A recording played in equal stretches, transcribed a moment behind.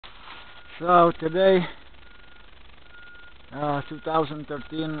So today,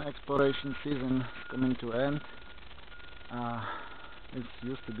 2013 exploration season is coming to end. This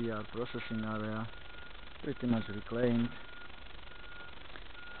used to be our processing area, pretty much reclaimed.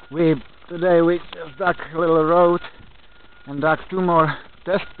 Today we just dug a little road and dug 2 more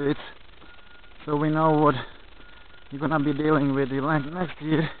test pits, so we know what we're gonna be dealing with the land next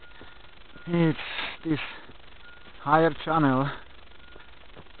year. It's this higher channel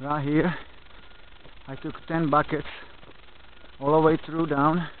right here. I took 10 buckets all the way through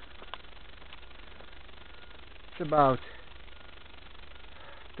down. It's about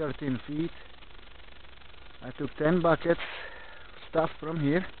 13 feet. I took 10 buckets stuff from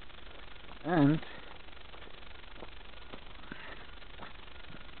here and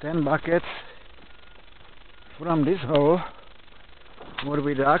 10 buckets from this hole what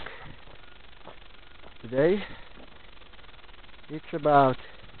we dug today. It's about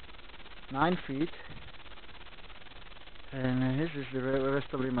 9 feet, and this is the rest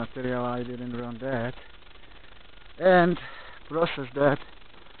of the material. I didn't run that and process that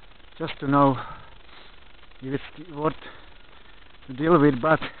just to know if it's what to deal with,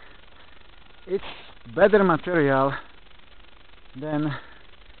 but it's better material than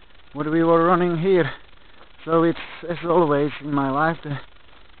what we were running here. So it's, as always in my life,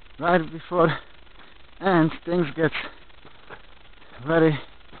 right before and things get very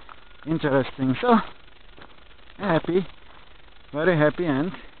interesting. So happy, very happy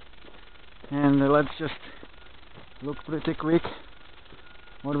end. And let's just look pretty quick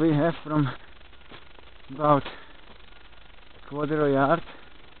what we have from about quarter yard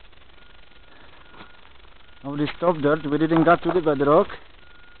of this top dirt. We didn't get to the bedrock,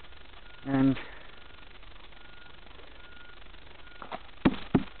 and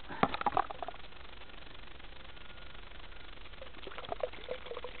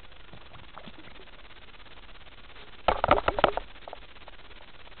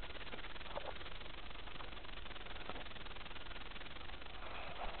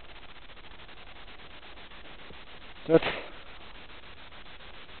that's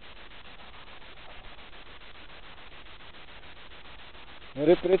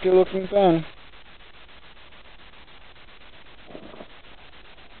very pretty looking pan.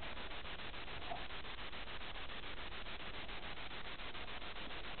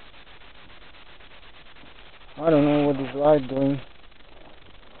 I don't know what this light doing.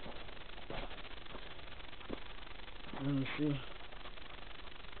 Let me see.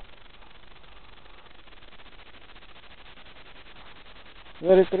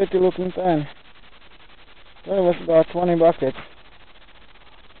 Very pretty looking pan. There was about 20 buckets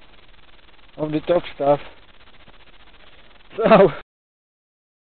of the top stuff. So